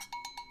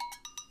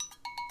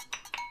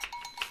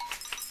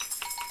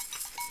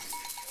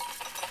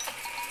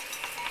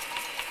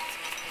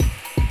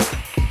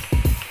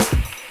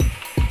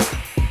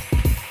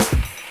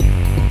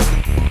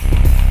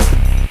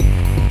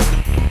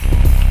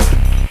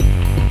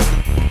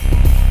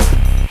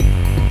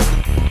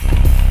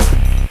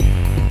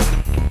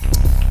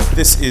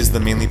This is the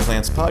Mainly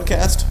Plants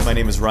podcast. My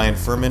name is Ryan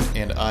Furman,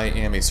 and I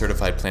am a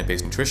certified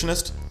plant-based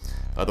nutritionist.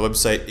 The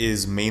website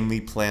is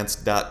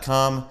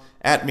mainlyplants.com,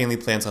 at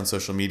mainlyplants on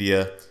social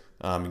media.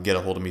 You can get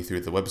a hold of me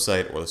through the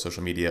website or the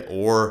social media,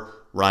 or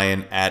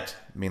Ryan at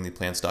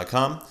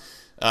mainlyplants.com.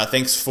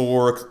 Thanks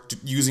for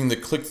using the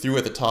click-through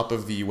at the top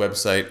of the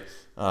website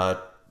to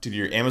do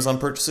your Amazon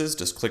purchases.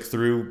 Just click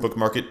through,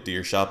 bookmark it, do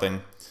your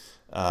shopping,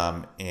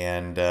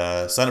 and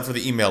sign up for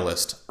the email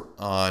list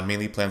on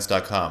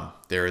mainlyplants.com.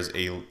 There is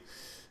a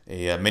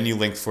menu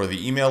link for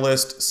the email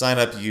list. Sign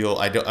up.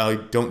 I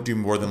don't do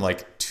more than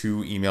like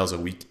 2 emails a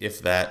week,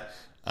 if that.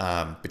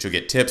 But you'll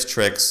get tips,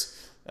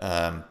 tricks,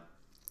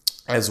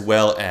 as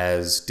well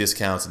as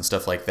discounts and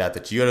stuff like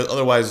that you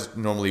otherwise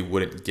normally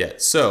wouldn't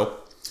get.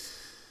 So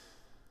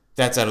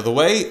that's out of the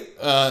way.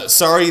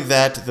 Sorry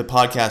that the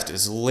podcast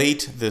is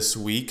late this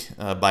week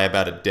by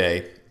about a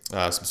day.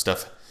 Some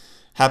stuff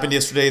happened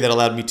yesterday that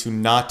allowed me to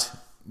not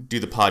do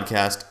the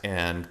podcast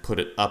and put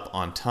it up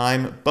on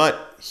time,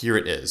 but here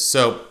it is.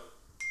 So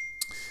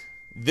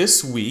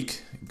this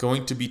week,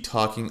 going to be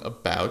talking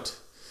about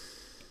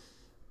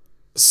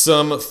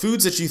some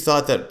foods that you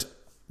thought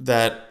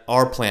that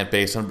are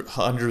plant-based,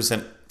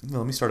 100%. No,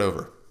 let me start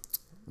over.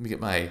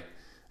 I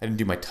didn't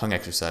do my tongue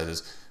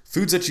exercises.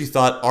 Foods that you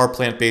thought are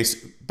plant-based,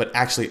 but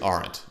actually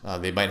aren't.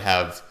 They might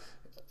have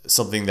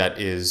something that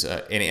is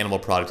an animal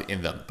product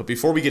in them. But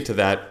before we get to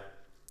that,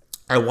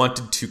 I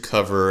wanted to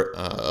cover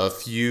a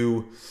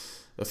few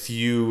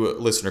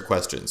listener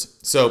questions.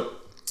 So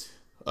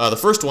the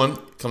first one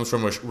comes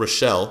from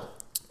Rochelle,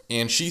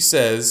 and she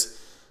says,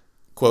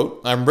 quote,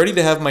 "I'm ready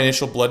to have my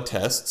initial blood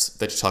tests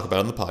that you talk about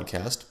on the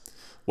podcast.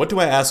 What do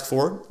I ask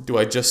for? Do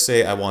I just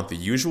say I want the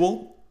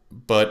usual,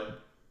 but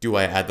do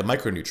I add the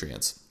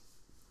micronutrients?"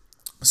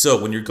 So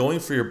when you're going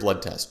for your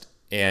blood test,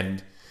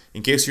 and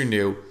in case you're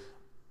new,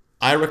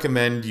 I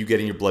recommend you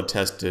getting your blood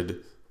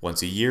tested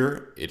once a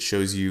year. It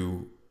shows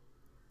you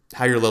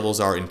how your levels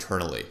are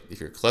internally. If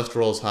your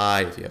cholesterol is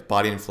high, if you have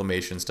body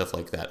inflammation, stuff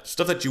like that.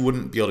 Stuff that you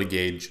wouldn't be able to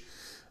gauge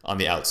on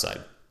the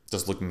outside,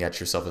 just looking at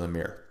yourself in the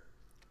mirror.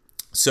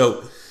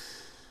 So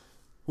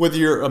whether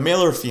you're a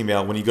male or a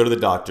female, when you go to the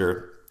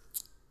doctor,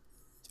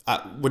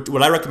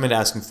 what I recommend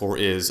asking for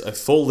is a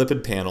full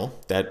lipid panel.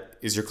 That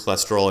is your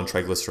cholesterol and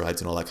triglycerides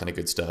and all that kind of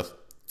good stuff.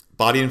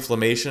 Body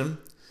inflammation,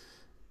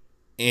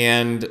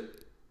 and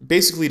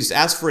basically just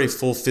ask for a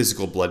full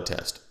physical blood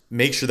test.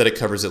 Make sure that it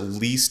covers at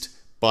least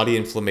body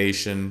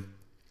inflammation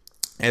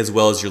as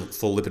well as your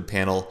full lipid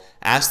panel.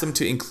 Ask them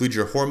to include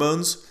your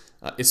hormones,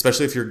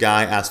 especially if you're a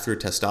guy, ask for your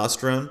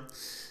testosterone.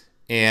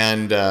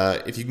 And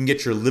if you can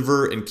get your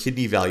liver and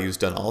kidney values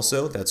done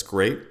also, that's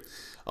great.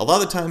 A lot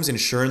of the times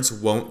insurance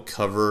won't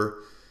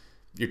cover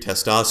your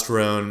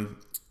testosterone,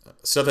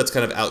 stuff that's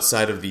kind of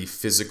outside of the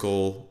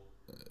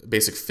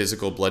basic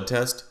physical blood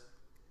test,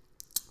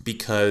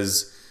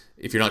 because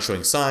if you're not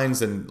showing signs,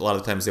 then a lot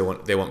of the times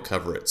they won't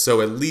cover it.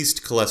 So at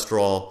least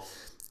cholesterol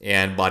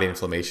and body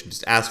inflammation,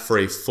 just ask for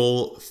a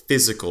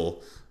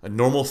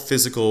normal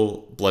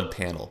physical blood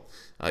panel.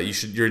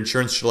 Your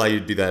insurance should allow you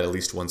to do that at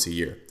least once a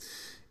year.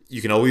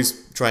 You can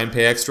always try and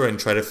pay extra and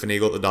try to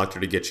finagle the doctor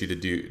to get you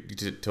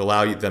to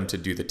allow them to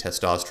do the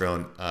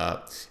testosterone,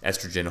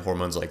 estrogen,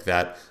 hormones like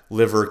that,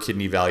 liver,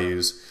 kidney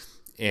values,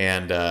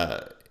 and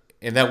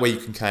that way you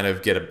can kind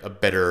of get a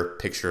better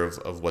picture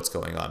of what's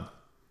going on.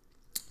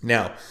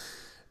 Now,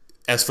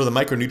 as for the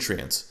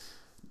micronutrients,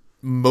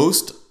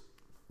 most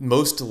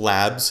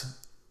labs,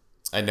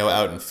 I know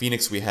out in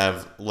Phoenix we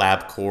have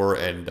LabCorp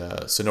and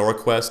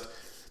SonoraQuest,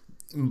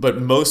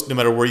 but no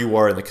matter where you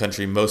are in the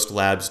country, most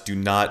labs do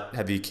not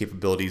have the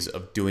capabilities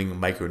of doing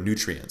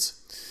micronutrients.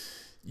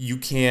 You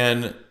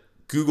can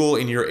Google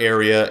in your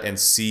area and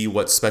see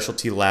what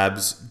specialty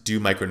labs do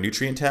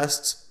micronutrient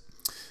tests.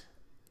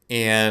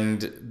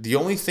 And the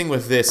only thing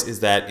with this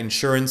is that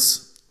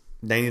insurance,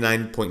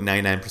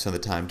 99.99% of the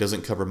time,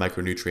 doesn't cover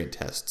micronutrient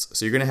tests.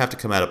 So you're going to have to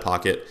come out of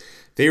pocket.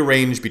 They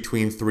range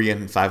between $300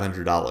 and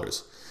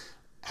 $500.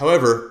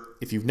 However,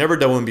 if you've never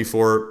done one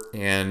before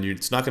and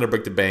it's not going to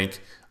break the bank,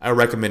 I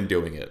recommend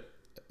doing it.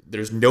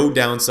 There's no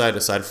downside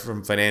aside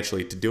from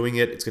financially to doing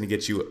it. It's going to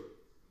get you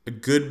a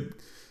good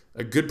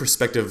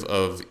perspective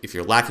of if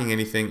you're lacking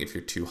anything, if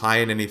you're too high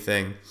in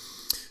anything.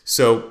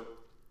 So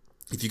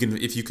if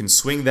you can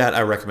swing that,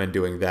 I recommend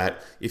doing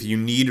that. If you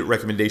need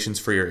recommendations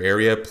for your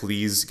area,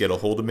 please get a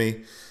hold of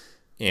me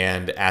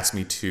and ask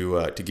me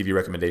to give you a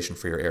recommendation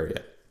for your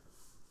area.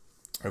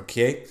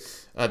 Okay.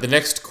 The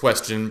next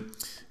question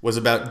was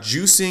about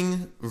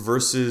juicing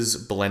versus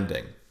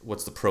blending.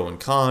 What's the pro and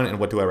con, and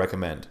what do I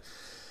recommend?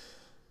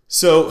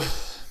 So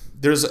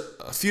there's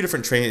a few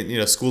different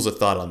schools of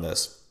thought on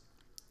this.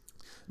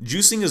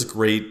 Juicing is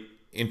great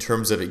in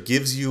terms of it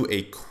gives you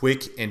a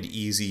quick and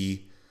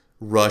easy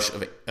rush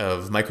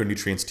of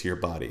micronutrients to your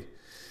body.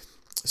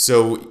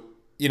 So,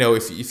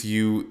 if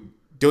you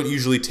don't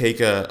usually take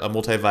a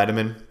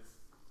multivitamin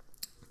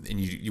and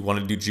you want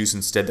to do juice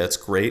instead, that's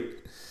great.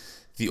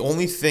 The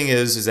only thing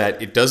is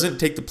that it doesn't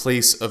take the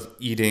place of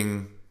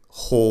eating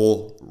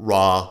whole,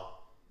 raw,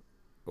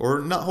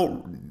 or not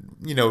whole,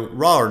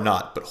 raw or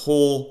not, but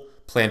whole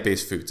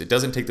plant-based foods. It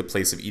doesn't take the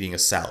place of eating a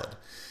salad.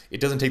 It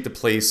doesn't take the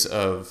place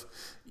of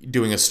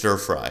doing a stir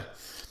fry.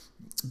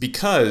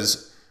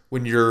 Because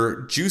when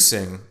you're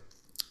juicing,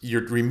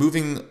 you're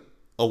removing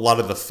a lot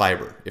of the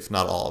fiber, if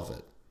not all of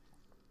it.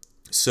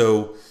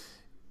 So,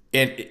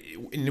 and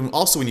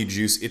also when you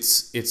juice,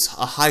 it's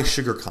a high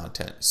sugar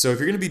content. So if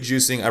you're going to be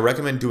juicing, I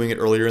recommend doing it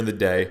earlier in the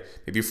day,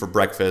 maybe for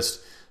breakfast,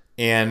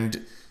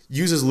 and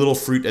use as little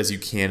fruit as you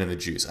can in the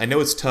juice. I know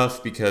it's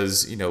tough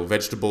because,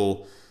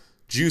 vegetable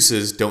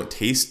juices don't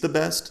taste the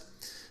best,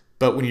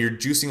 but when you're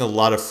juicing a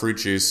lot of fruit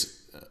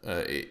juice,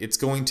 it's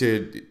going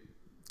to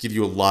give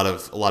you a lot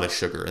of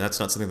sugar, and that's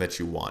not something that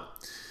you want.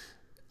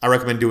 I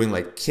recommend doing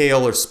like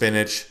kale or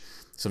spinach,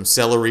 some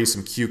celery,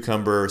 some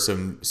cucumber,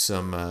 some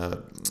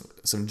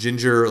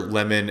ginger,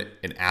 lemon,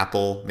 and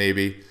apple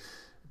maybe.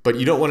 But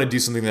you don't want to do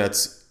something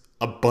that's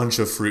a bunch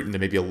of fruit and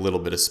then maybe a little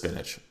bit of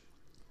spinach.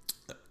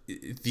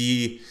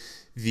 The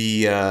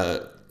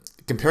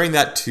comparing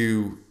that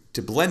to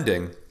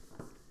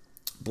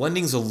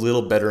blending's a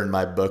little better in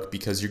my book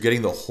because you're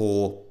getting the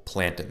whole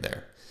plant in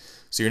there,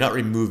 so you're not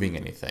removing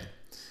anything.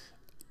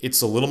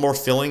 It's a little more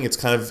filling.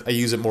 It's I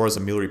use it more as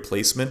a meal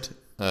replacement.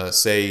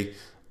 Say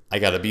I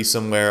gotta be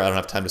somewhere, I don't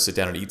have time to sit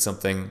down and eat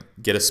something,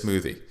 get a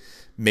smoothie.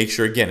 Make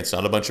sure, again, it's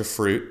not a bunch of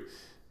fruit.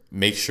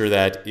 Make sure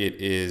that it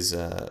is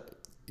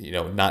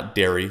not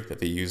dairy, that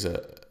they use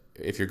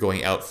if you're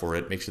going out for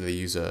it, make sure they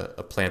use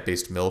a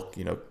plant-based milk,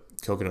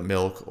 coconut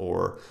milk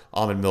or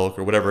almond milk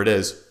or whatever it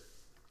is.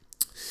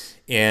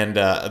 And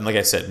like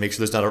I said, make sure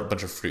there's not a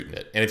bunch of fruit in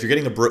it. And if you're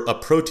getting a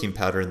protein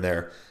powder in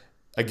there,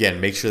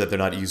 again, make sure that they're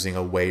not using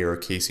a whey or a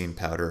casein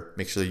powder.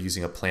 Make sure they're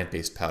using a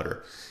plant-based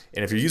powder.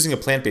 And if you're using a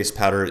plant-based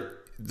powder,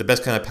 the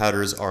best kind of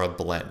powders are a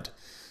blend.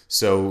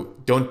 So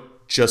don't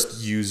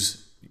just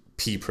use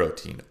pea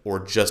protein or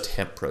just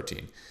hemp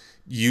protein.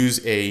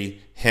 Use a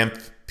hemp,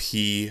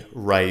 pea,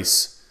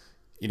 rice,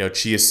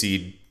 chia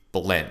seed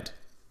blend.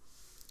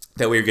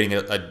 That way you're getting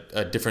a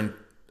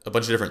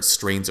bunch of different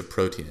strains of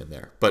protein in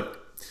there. But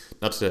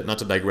not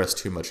to digress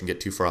too much and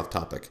get too far off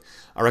topic.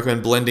 I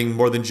recommend blending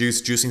more than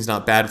juice. Juicing's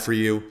not bad for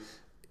you.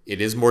 It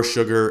is more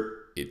sugar.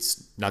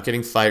 It's not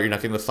getting fiber. You're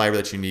not getting the fiber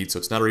that you need. So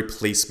it's not a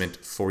replacement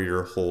for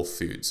your whole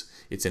foods.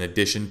 It's in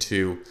addition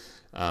to.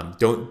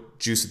 Don't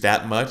juice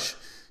that much.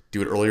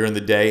 Do it earlier in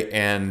the day.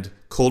 And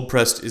cold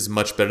pressed is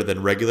much better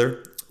than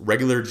regular.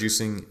 Regular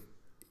juicing,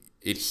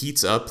 it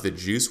heats up the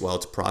juice while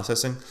it's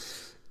processing.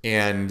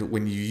 And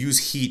when you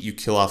use heat, you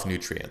kill off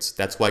nutrients.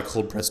 That's why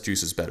cold pressed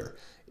juice is better.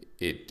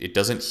 It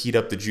doesn't heat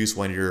up the juice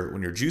when you're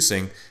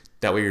juicing.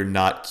 That way you're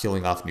not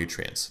killing off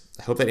nutrients.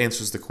 I hope that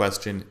answers the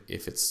question.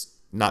 If it's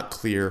not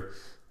clear,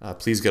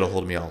 please get a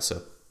hold of me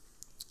also.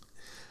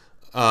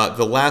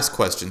 The last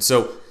question.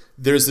 So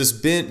there's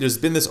been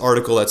this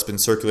article that's been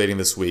circulating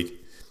this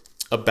week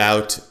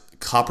about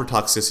copper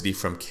toxicity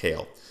from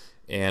kale.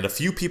 And a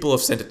few people have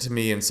sent it to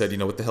me and said,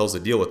 what the hell's the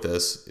deal with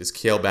this? Is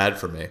kale bad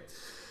for me?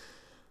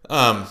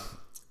 I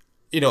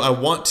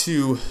want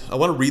to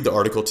read the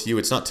article to you.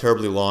 It's not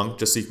terribly long,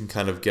 just so you can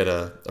kind of get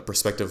a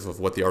perspective of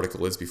what the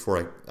article is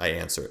before I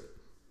answer it.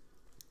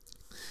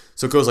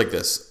 So it goes like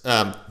this.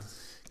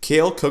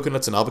 Kale,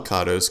 coconuts, and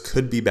avocados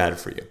could be bad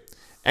for you.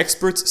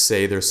 Experts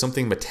say there's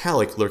something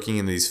metallic lurking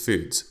in these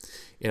foods,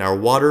 in our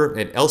water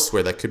and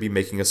elsewhere, that could be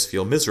making us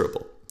feel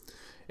miserable.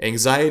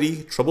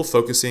 Anxiety, trouble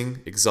focusing,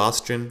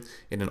 exhaustion,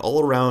 and an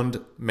all-around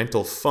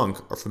mental funk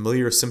are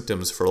familiar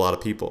symptoms for a lot of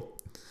people.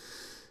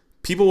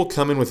 People will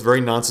come in with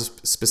very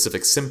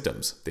non-specific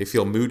symptoms. They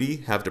feel moody,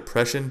 have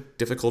depression,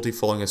 difficulty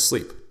falling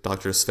asleep,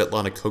 Dr.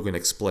 Svetlana Kogan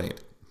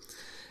explained.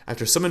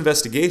 After some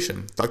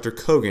investigation, Dr.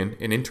 Kogan,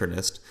 an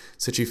internist,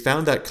 said she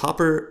found that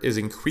copper is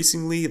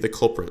increasingly the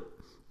culprit.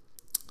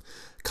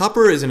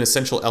 Copper is an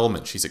essential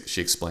element,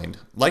 she explained.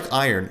 Like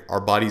iron, our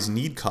bodies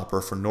need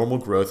copper for normal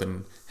growth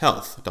and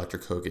health, Dr.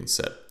 Kogan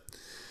said.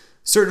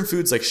 Certain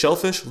foods like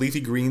shellfish, leafy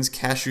greens,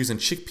 cashews, and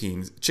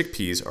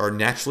chickpeas are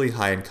naturally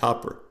high in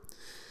copper.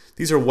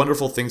 These are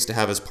wonderful things to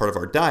have as part of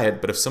our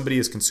diet, but if somebody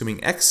is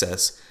consuming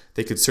excess,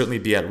 they could certainly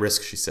be at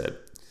risk, she said.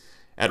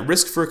 At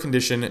risk for a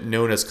condition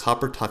known as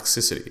copper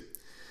toxicity.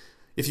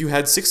 If you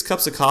had 6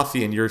 cups of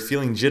coffee and you're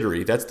feeling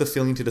jittery, that's the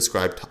feeling to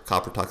describe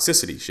copper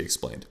toxicity, she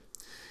explained.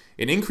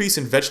 An increase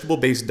in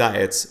vegetable-based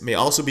diets may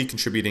also be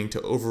contributing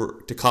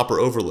to copper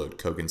overload,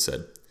 Kogan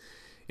said.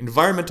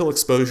 Environmental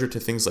exposure to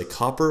things like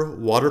copper,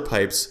 water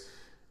pipes...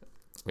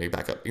 Let me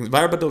back up.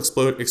 Environmental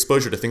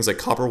exposure to things like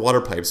copper water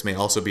pipes may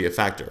also be a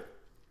factor.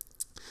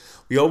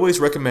 We always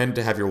recommend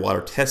to have your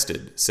water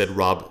tested, said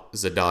Rob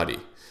Zadadi.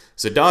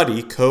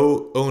 Zadadi,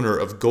 co-owner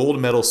of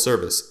Gold Medal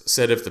Service,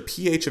 said if the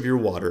pH of your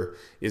water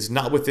is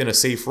not within a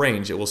safe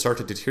range, it will start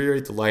to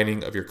deteriorate the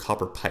lining of your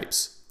copper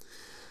pipes.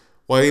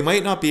 While you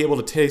might not be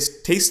able to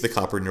taste the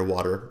copper in your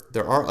water,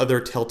 there are other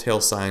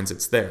telltale signs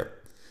it's there.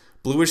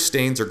 Bluish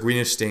stains or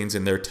greenish stains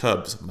in their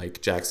tubs,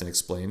 Mike Jackson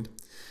explained.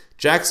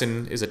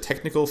 Jackson is a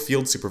technical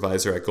field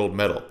supervisor at Gold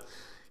Medal.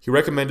 He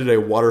recommended a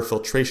water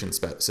filtration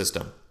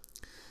system.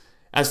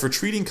 As for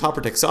treating copper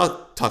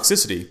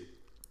toxicity,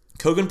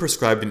 Kogan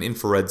prescribed an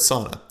infrared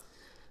sauna.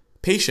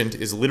 Patient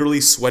is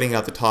literally sweating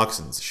out the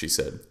toxins, she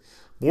said.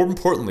 More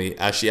importantly,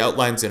 as she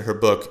outlines in her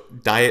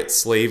book, Diet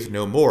Slave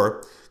No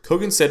More,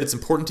 Kogan said it's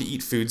important to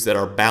eat foods that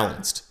are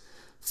balanced,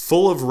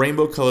 full of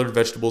rainbow-colored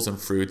vegetables and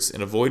fruits,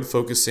 and avoid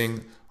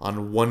focusing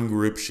on one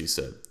group, she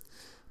said.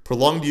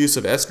 Prolonged use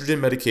of estrogen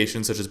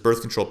medications such as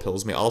birth control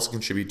pills may also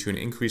contribute to an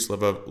increased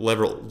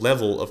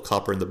level of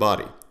copper in the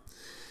body.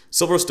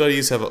 Several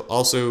studies have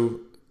also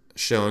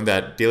shown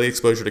that daily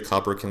exposure to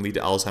copper can lead to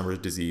Alzheimer's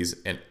disease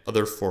and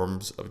other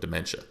forms of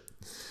dementia.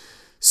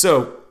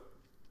 So,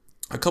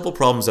 a couple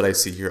problems that I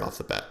see here off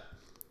the bat.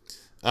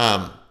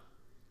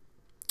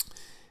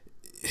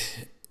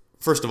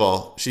 First of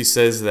all, she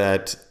says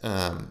that,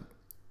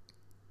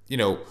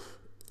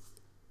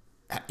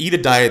 eat a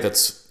diet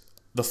that's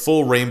the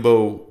full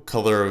rainbow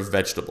color of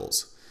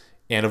vegetables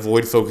and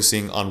avoid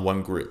focusing on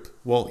one group.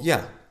 Well,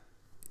 yeah,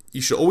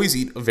 you should always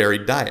eat a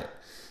varied diet.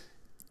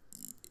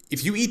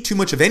 If you eat too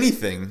much of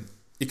anything,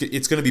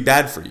 it's going to be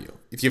bad for you.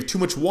 If you have too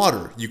much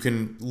water, you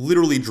can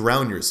literally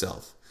drown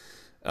yourself.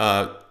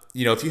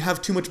 If you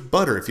have too much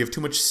butter, if you have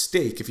too much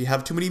steak, if you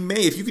have too many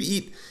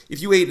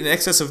if you ate in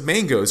excess of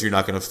mangoes, you're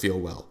not going to feel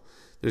well.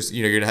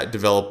 You're going to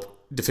develop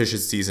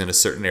deficiencies in a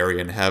certain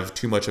area and have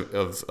too much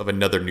of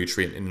another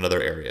nutrient in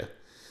another area.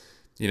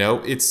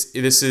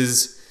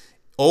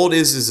 All it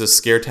is a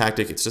scare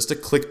tactic. It's just a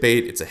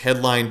clickbait. It's a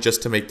headline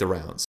just to make the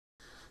rounds.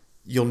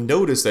 You'll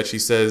notice that she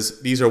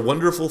says these are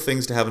wonderful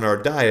things to have in our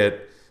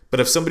diet, but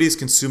if somebody is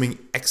consuming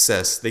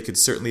excess, they could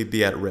certainly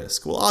be at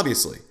risk. Well,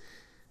 obviously,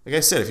 like I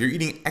said, if you're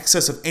eating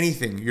excess of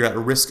anything, you're at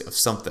risk of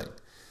something.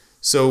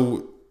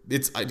 So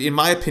in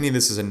my opinion,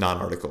 this is a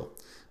non-article.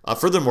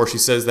 Furthermore, she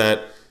says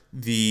that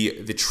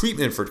the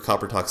treatment for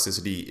copper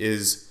toxicity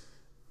is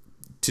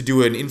to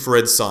do an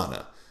infrared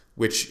sauna,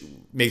 which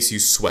makes you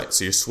sweat.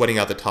 So you're sweating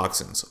out the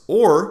toxins.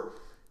 Or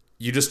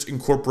you just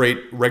incorporate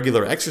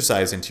regular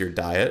exercise into your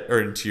diet or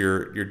into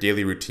your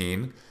daily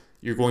routine.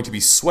 You're going to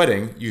be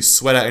sweating. You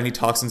sweat out any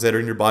toxins that are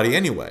in your body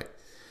anyway.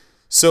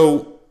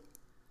 So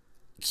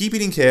keep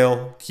eating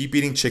kale, keep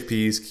eating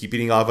chickpeas, keep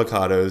eating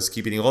avocados,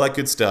 keep eating all that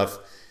good stuff.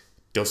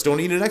 Just don't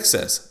eat in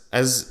excess.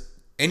 As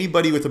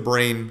anybody with a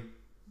brain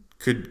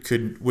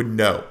would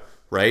know,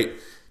 right?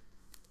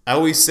 I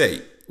always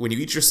say, when you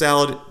eat your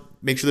salad,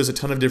 make sure there's a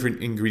ton of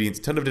different ingredients,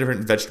 a ton of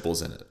different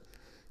vegetables in it.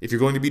 If you're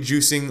going to be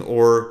juicing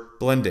or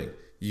blending,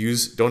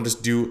 don't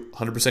just do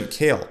 100%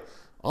 kale.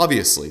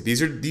 Obviously,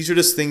 these are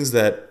just things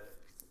that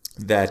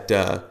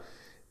they're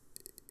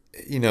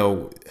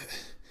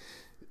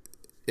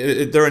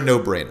a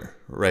no-brainer,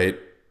 right?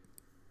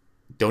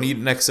 Don't eat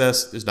in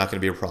excess. There's not going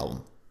to be a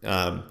problem.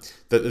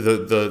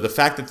 The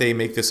fact that they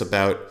make this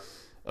about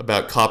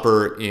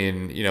copper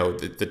in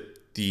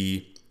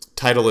the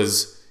title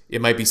is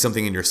it might be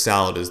something in your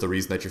salad is the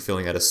reason that you're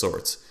feeling out of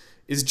sorts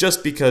is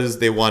just because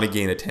they want to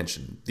gain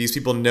attention. These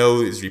people know,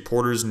 these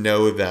reporters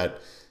know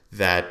that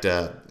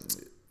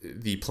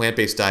the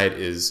plant-based diet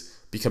is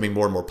becoming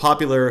more and more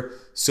popular,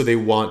 so they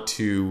want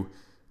to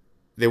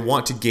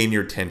gain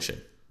your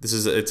attention.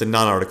 It's a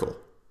non-article.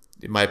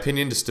 In my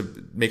opinion, just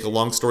to make a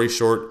long story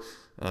short,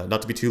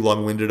 not to be too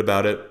long-winded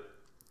about it,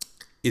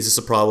 is this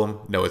a problem?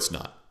 No, it's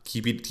not.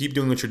 Keep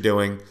doing what you're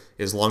doing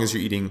as long as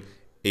you're eating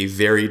a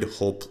varied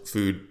whole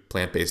food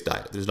plant-based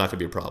diet. There's not going to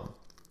be a problem.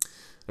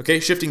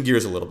 Okay, shifting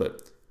gears a little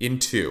bit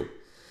into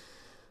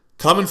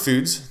common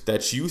foods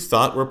that you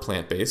thought were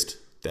plant-based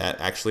that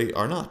actually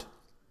are not.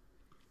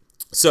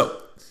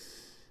 So,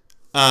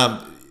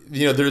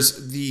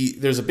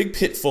 there's a big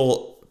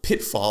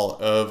pitfall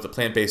of the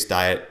plant-based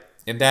diet,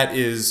 and that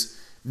is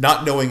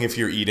not knowing if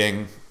you're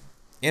eating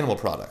animal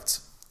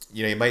products.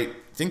 You might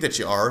think that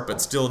you are,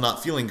 but still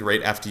not feeling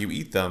great after you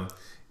eat them,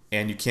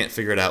 and you can't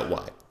figure it out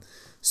why.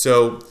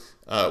 So,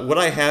 what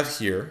I have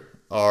here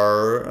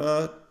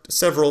are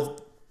several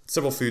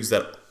foods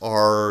that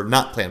are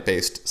not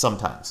plant-based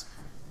sometimes.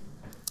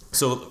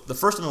 So, the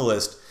first on the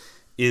list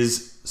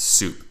is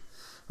soup,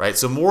 right?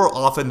 So, more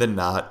often than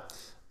not,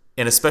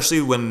 and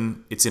especially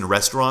when it's in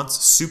restaurants,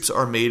 soups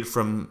are made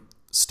from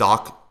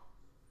stock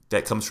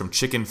that comes from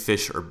chicken,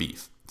 fish, or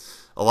beef.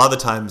 A lot of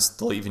the times,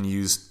 they'll even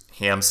use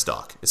ham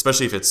stock,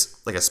 especially if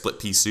it's like a split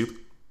pea soup.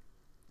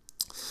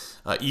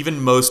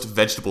 Even most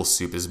vegetable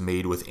soup is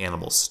made with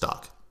animal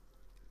stock.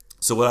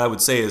 So what I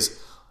would say is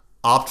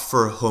opt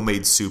for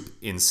homemade soup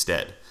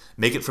instead.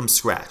 Make it from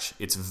scratch.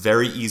 It's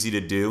very easy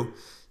to do.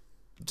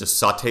 Just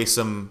saute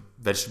some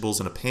vegetables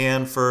in a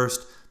pan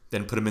first,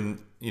 then put them in,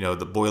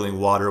 the boiling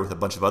water with a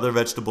bunch of other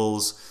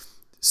vegetables.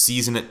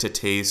 Season it to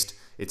taste.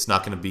 It's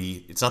not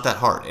that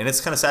hard, and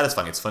it's kind of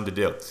satisfying. It's fun to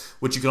do.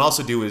 What you can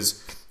also do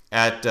is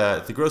at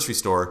the grocery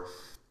store.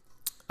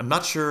 I'm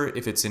not sure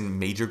if it's in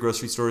major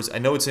grocery stores. I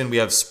know we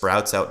have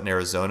Sprouts out in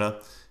Arizona,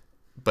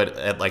 but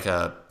at like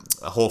a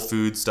Whole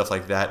Foods, stuff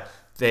like that,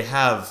 they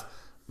have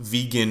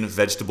vegan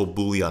vegetable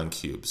bouillon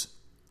cubes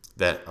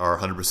that are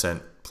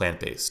 100%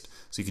 plant-based.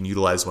 So you can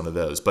utilize one of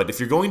those. But if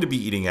you're going to be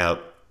eating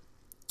out,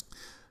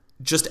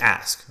 just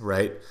ask,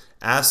 right?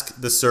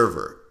 Ask the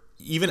server.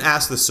 Even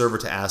ask the server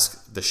to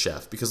ask the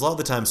chef, because a lot of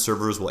the time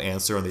servers will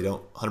answer and they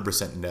don't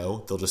 100%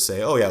 know. They'll just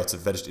say, oh yeah, it's a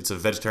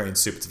vegetarian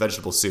soup. It's a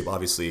vegetable soup.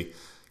 Obviously,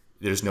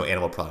 there's no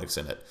animal products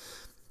in it.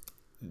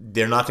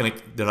 they're not gonna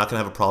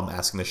have a problem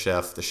asking the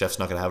chef. The chef's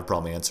not gonna have a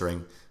problem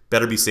answering.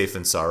 Better be safe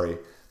than sorry,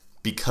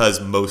 because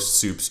most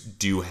soups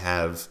do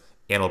have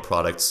animal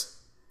products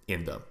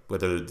in them,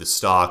 whether the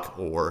stock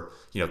or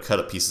cut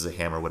up pieces of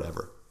ham or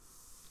whatever.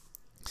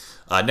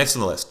 Next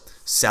on the list,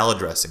 salad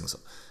dressings.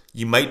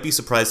 You might be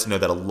surprised to know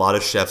that a lot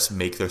of chefs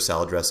make their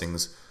salad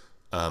dressings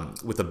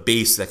with a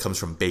base that comes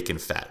from bacon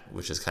fat,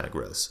 which is kind of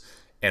gross,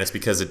 and it's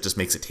because it just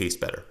makes it taste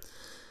better.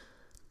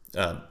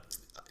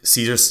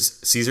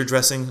 Caesar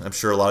dressing, I'm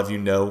sure a lot of you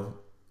know,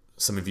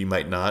 some of you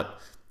might not.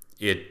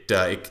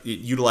 It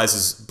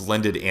utilizes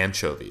blended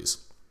anchovies.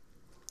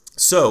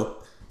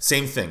 So,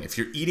 same thing. If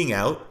you're eating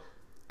out,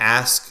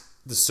 ask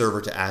the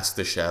server to ask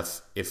the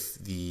chef if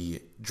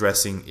the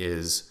dressing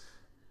is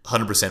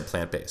 100%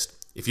 plant-based.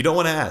 If you don't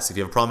want to ask, if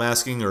you have a problem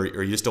asking or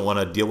you just don't want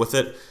to deal with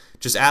it,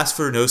 just ask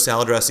for no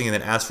salad dressing and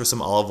then ask for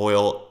some olive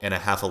oil and a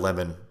half a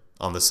lemon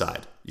on the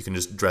side. You can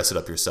just dress it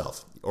up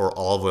yourself, or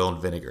olive oil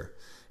and vinegar.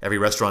 Every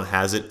restaurant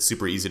has it.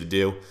 Super easy to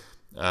do.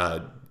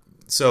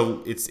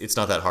 So it's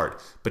not that hard.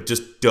 But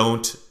just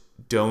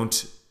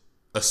don't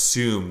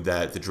assume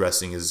that the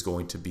dressing is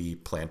going to be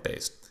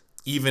plant-based,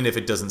 even if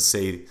it doesn't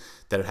say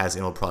that it has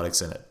animal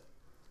products in it.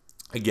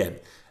 Again,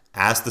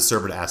 ask the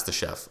server to ask the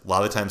chef. A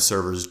lot of the time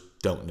servers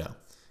don't know.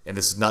 And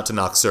this is not to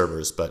knock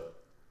servers, but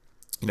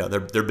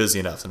they're busy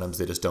enough. Sometimes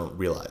they just don't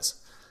realize.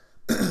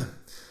 The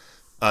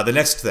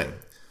next thing,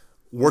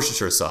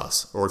 Worcestershire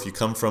sauce, or if you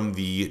come from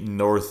the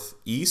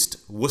Northeast,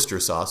 Worcester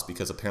sauce,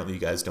 because apparently you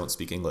guys don't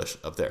speak English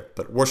up there,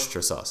 but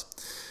Worcestershire sauce.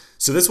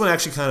 So this one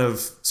actually kind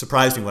of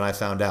surprised me when I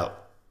found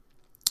out.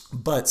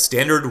 But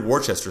standard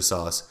Worcester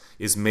sauce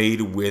is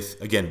made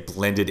with, again,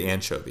 blended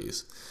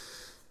anchovies.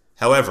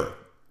 However,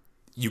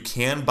 you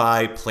can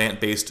buy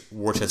plant-based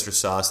Worcester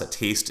sauce that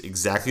tastes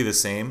exactly the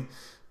same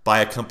by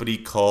a company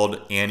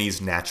called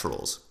Annie's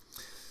Naturals.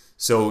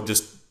 So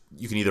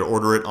you can either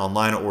order it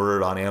online or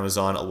order it on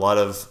Amazon. A lot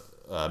of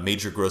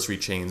major grocery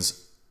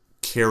chains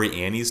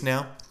carry Annie's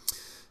now,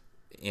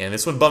 and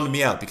this one bummed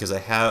me out because I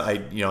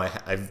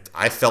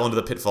fell into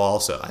the pitfall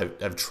also.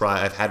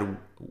 I've had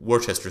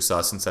Worcester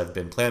sauce since I've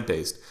been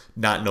plant-based,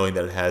 not knowing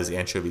that it has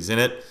anchovies in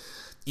it.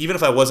 Even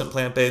if I wasn't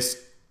plant-based,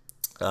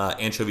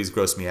 anchovies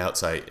gross me out,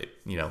 so it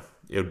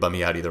would bum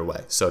me out either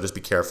way. So just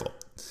be careful.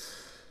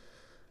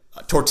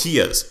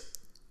 Tortillas.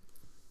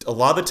 A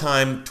lot of the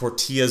time,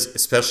 tortillas,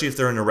 especially if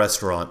they're in a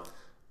restaurant,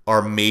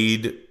 are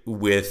made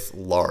with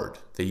lard.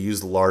 They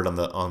use lard on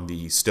the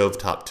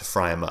stovetop to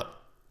fry them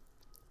up.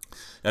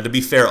 Now, to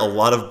be fair, a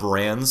lot of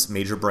brands,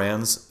 major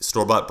brands,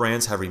 store-bought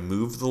brands, have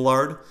removed the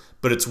lard,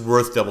 but it's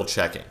worth double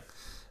checking.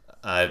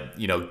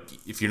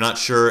 If you're not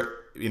sure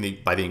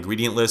by the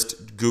ingredient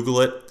list,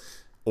 Google it.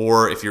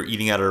 Or if you're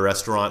eating at a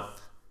restaurant,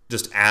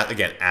 just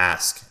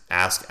ask.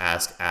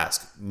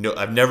 No,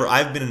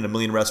 I've been in a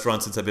million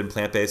restaurants since I've been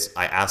plant-based.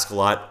 I ask a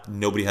lot.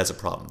 Nobody has a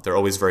problem. They're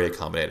always very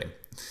accommodating.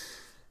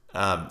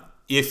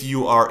 If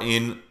you are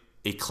in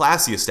a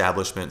classy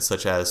establishment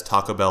such as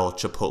Taco Bell,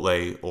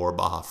 Chipotle, or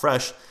Baja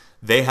Fresh,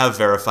 they have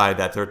verified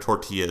that their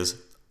tortillas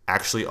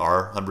actually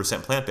are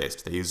 100%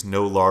 plant-based. They use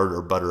no lard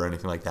or butter or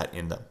anything like that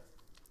in them.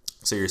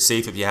 So you're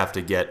safe if you have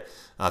to get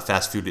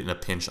fast food in a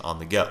pinch on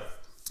the go.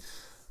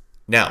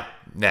 Now,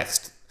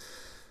 next.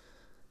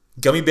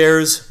 Gummy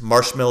bears,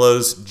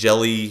 marshmallows,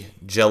 jelly,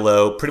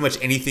 Jell-O, pretty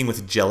much anything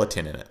with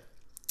gelatin in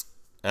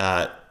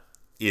it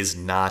is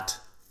not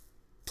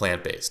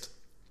plant-based.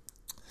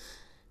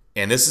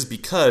 And this is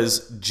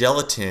because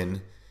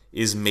gelatin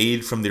is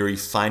made from the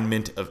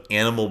refinement of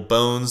animal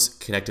bones,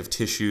 connective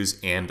tissues,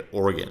 and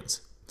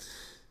organs,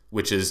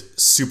 which is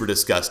super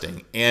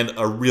disgusting and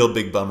a real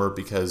big bummer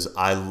because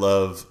I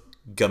love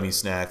gummy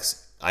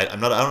snacks. I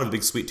don't have a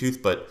big sweet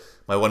tooth, but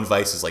my one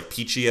vice is like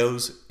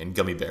Peachios and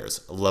gummy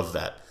bears. I love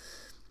that.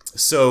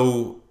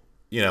 So,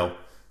 don't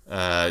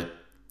fall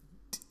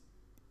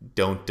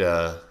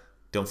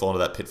into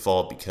that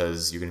pitfall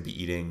because you're going to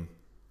be eating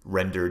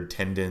rendered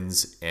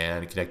tendons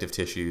and connective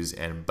tissues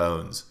and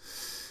bones.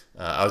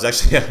 I was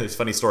actually, it's a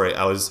funny story.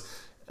 I was,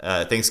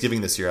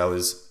 Thanksgiving this year, I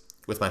was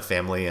with my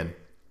family and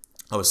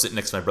I was sitting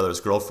next to my brother's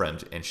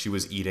girlfriend and she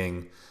was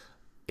eating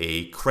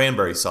a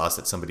cranberry sauce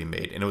that somebody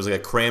made. And it was like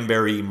a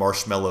cranberry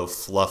marshmallow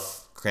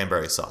fluff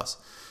cranberry sauce.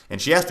 And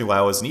she asked me why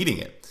I wasn't eating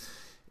it.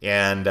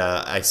 And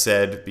I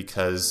said,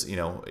 because,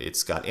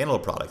 it's got animal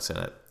products in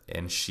it.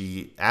 And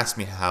she asked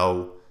me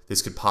how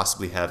this could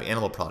possibly have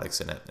animal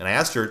products in it. And I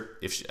asked her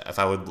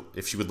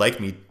if she would like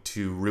me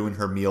to ruin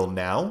her meal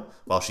now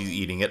while she's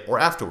eating it or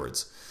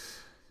afterwards.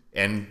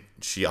 And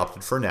she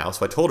opted for now.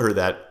 So I told her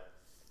that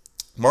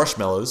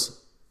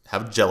marshmallows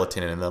have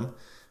gelatin in them,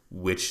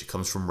 which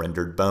comes from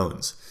rendered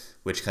bones,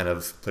 which kind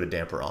of put a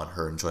damper on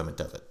her enjoyment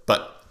of it.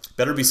 But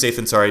better be safe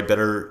than sorry.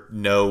 Better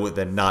know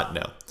than not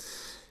know.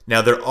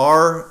 Now, there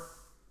are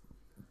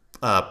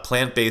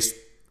plant-based,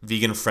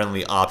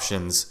 vegan-friendly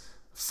options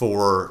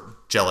for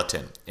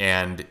gelatin,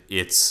 and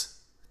it's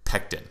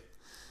pectin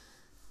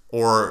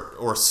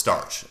or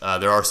starch.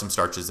 There are some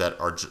starches that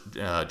are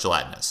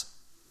gelatinous.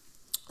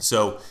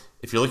 So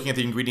If you're looking at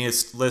the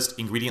ingredient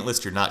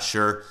list, you're not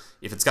sure.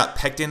 If it's got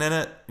pectin in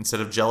it instead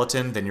of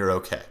gelatin, then you're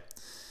okay.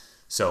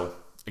 So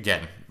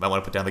again, you might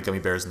want to put down the gummy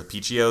bears and the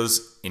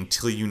Peachios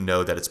until you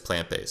know that it's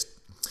plant-based.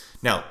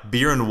 Now,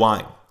 beer and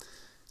wine.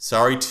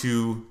 Sorry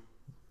to,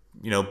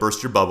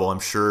 burst your bubble. I'm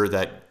sure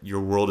that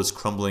your world is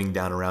crumbling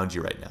down around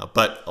you right now.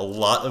 But a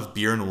lot of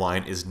beer and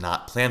wine is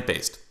not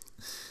plant-based.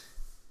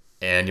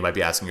 And you might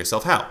be asking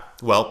yourself, how?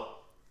 Well,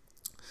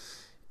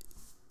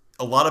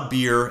 a lot of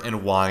beer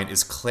and wine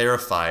is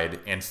clarified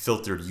and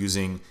filtered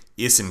using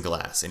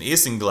isinglass. And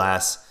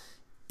isinglass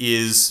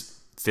is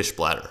fish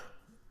bladder,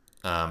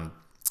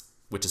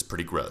 which is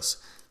pretty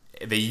gross.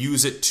 They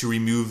use it to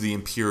remove the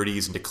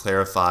impurities and to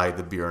clarify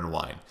the beer and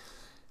wine.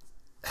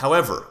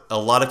 However, a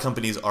lot of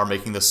companies are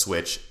making the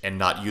switch and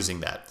not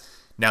using that.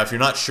 Now, if you're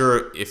not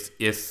sure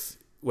if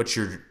what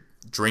you're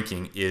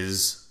drinking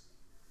is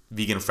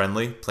vegan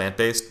friendly,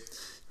 plant-based,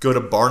 go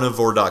to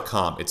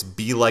barnivore.com. It's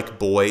B like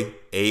boy,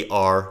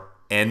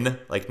 ARN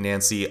like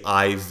Nancy,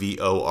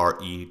 IVORE.com,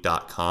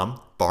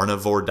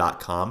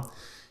 barnivore.com.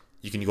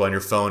 You can go on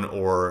your phone,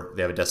 or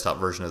they have a desktop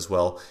version as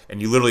well,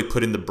 and you literally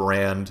put in the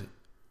brand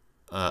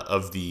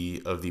of the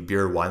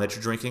beer or wine that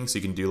you're drinking. So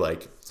you can do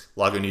like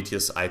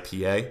Lagunitas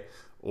IPA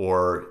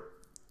or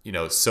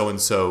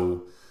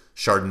so-and-so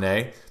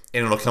Chardonnay,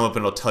 and it'll come up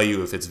and it'll tell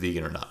you if it's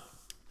vegan or not.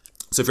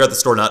 So if you're at the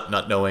store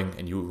not knowing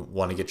and you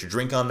want to get your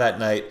drink on that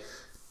night,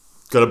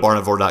 go to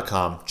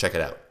barnivore.com, check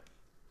it out.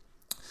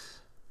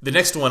 The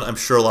next one I'm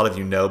sure a lot of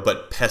you know,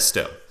 but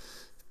pesto.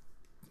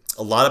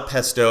 A lot of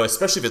pesto,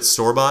 especially if it's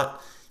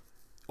store-bought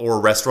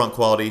or restaurant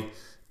quality,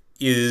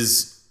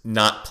 is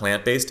not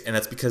plant-based, and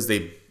that's because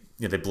they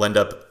blend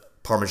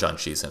up Parmesan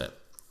cheese in it.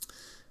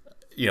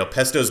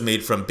 Pesto is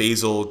made from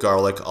basil,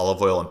 garlic,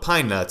 olive oil, and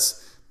pine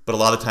nuts, but a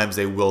lot of times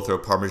they will throw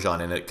Parmesan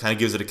in it. It kind of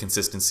gives it a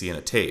consistency and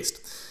a taste.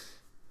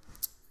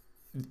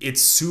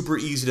 It's super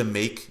easy to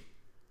make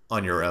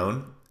on your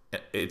own.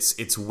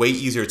 It's way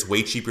easier, it's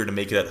way cheaper to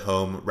make it at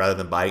home rather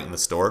than buy it in the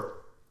store.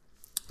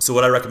 So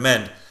what I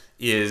recommend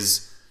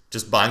is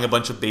just buying a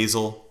bunch of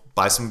basil,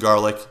 buy some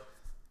garlic.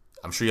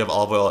 I'm sure you have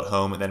olive oil at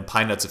home, and then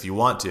pine nuts if you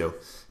want to.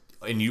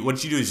 And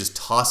what you do is just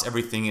toss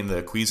everything in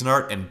the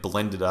Cuisinart and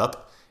blend it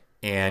up,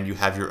 and you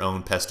have your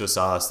own pesto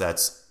sauce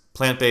that's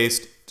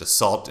plant-based, just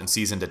salt and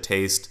seasoned to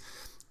taste.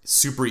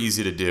 Super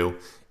easy to do,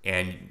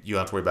 and you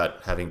don't have to worry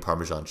about having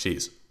Parmesan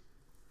cheese.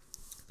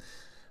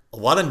 A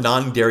lot of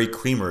non-dairy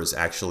creamers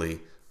actually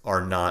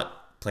are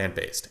not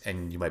plant-based.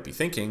 And you might be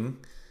thinking,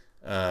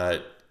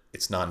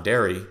 it's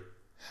non-dairy.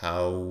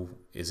 How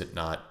is it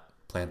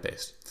not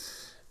plant-based?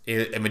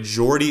 A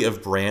majority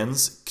of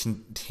brands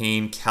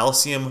contain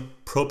calcium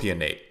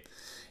propionate.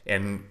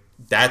 And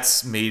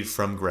that's made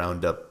from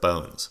ground-up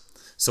bones.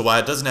 So while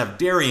it doesn't have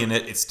dairy in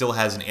it, it still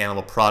has an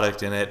animal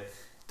product in it,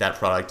 that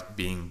product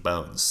being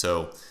bones.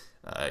 So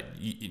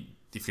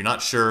if you're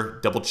not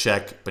sure, double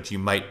check, but you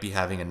might be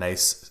having a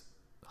nice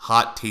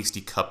hot,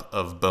 tasty cup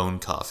of bone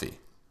coffee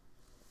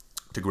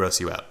to gross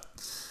you out.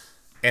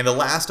 And the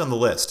last on the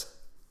list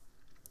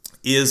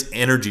is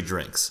energy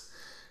drinks.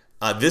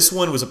 This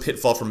one was a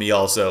pitfall for me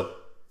also.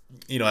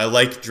 I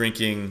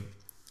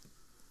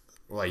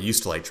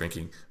used to like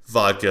drinking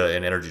vodka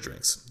and energy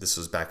drinks. This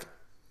was back,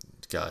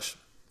 a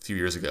few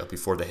years ago,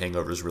 before the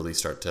hangovers really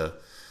start to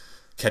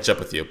catch up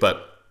with you.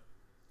 But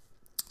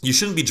you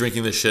shouldn't be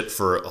drinking this shit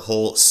for a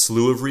whole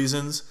slew of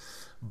reasons.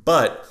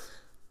 But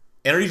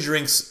energy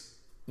drinks,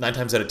 9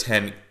 times out of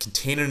 10,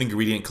 contain an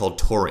ingredient called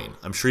taurine.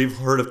 I'm sure you've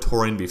heard of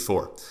taurine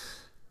before.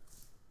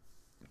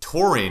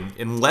 Taurine,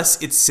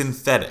 unless it's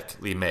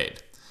synthetically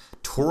made,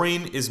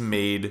 taurine is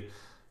made,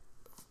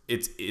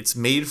 it's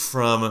made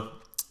from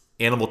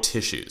animal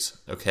tissues,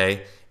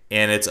 okay?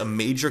 And it's a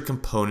major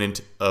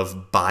component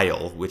of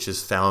bile, which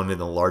is found in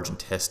the large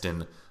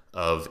intestine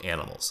of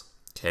animals,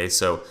 okay?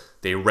 So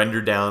they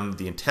render down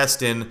the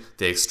intestine,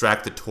 they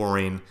extract the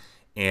taurine,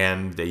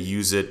 and they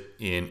use it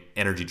in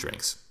energy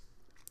drinks.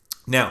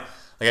 Now,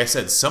 like I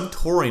said, some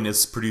taurine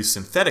is produced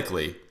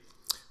synthetically,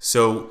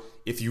 so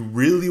if you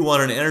really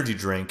want an energy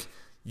drink,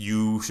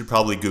 you should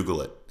probably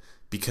Google it,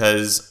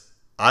 because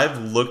I've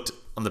looked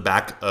on the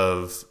back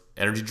of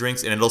energy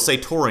drinks and it'll say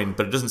taurine,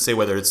 but it doesn't say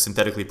whether it's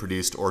synthetically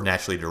produced or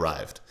naturally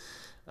derived.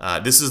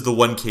 This is the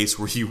one case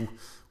where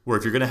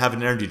if you're going to have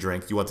an energy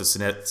drink, you want the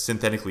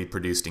synthetically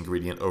produced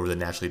ingredient over the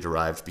naturally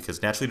derived,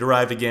 because naturally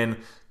derived, again,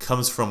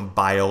 comes from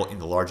bile in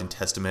the large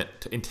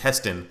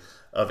intestine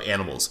of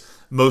animals,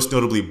 most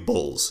notably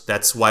bulls.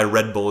 That's why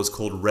Red Bull is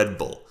called Red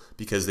Bull,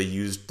 because they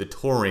used the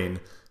taurine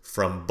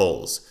from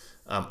bulls.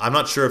 I'm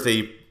not sure if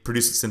they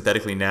produce it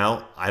synthetically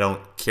now. I don't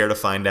care to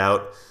find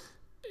out.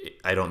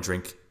 I don't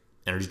drink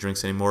energy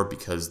drinks anymore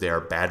because they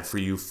are bad for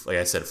you, like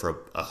I said,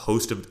 for a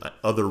host of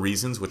other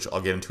reasons, which I'll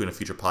get into in a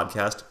future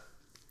podcast.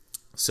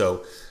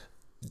 So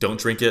don't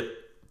drink it,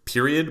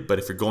 period. But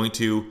if you're going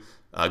to,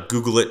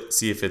 Google it,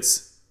 see if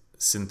it's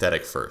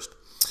synthetic first.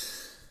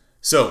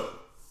 So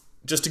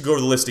just to go over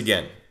the list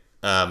again,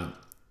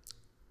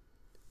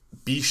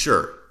 be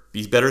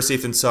better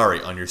safe than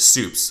sorry on your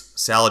soups,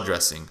 salad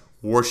dressing,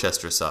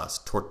 Worcester sauce,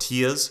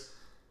 tortillas,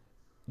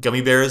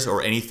 gummy bears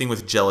or anything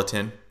with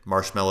gelatin,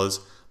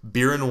 marshmallows,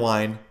 beer and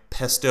wine,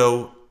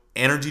 pesto,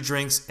 energy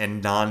drinks,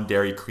 and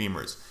non-dairy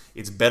creamers.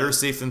 It's better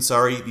safe than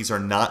sorry. These are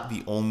not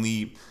the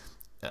only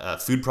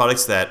food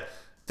products that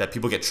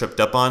people get tripped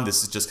up on.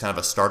 This is just kind of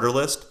a starter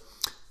list.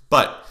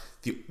 But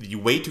the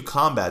way to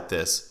combat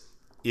this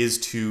is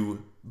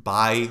to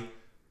buy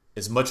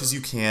as much as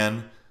you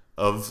can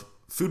of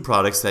food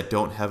products that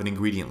don't have an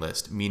ingredient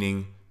list,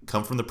 meaning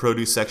come from the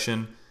produce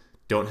section,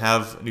 don't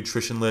have a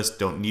nutrition list,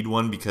 don't need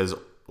one because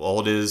all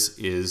it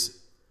is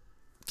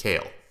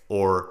kale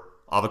or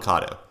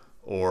avocado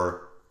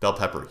or bell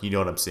pepper. You know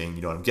what I'm saying.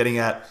 You know what I'm getting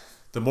at.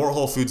 The more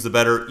whole foods, the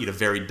better. Eat a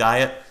varied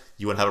diet.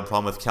 You won't have a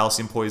problem with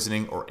calcium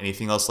poisoning or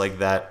anything else like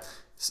that.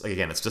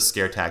 Again, it's just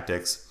scare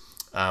tactics.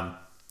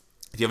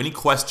 If you have any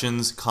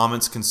questions,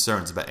 comments,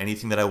 concerns about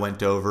anything that I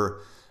went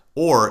over,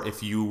 or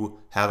if you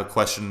have a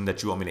question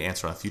that you want me to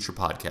answer on a future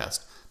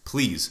podcast,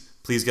 please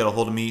get a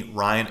hold of me,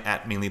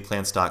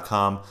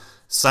 ryan@mainlyplants.com.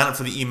 Sign up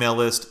for the email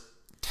list.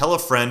 Tell a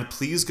friend.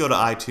 Please go to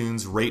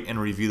iTunes, rate and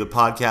review the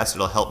podcast.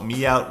 It'll help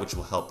me out, which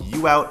will help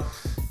you out.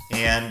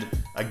 And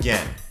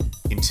again,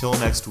 until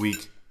next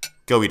week,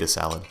 go eat a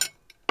salad.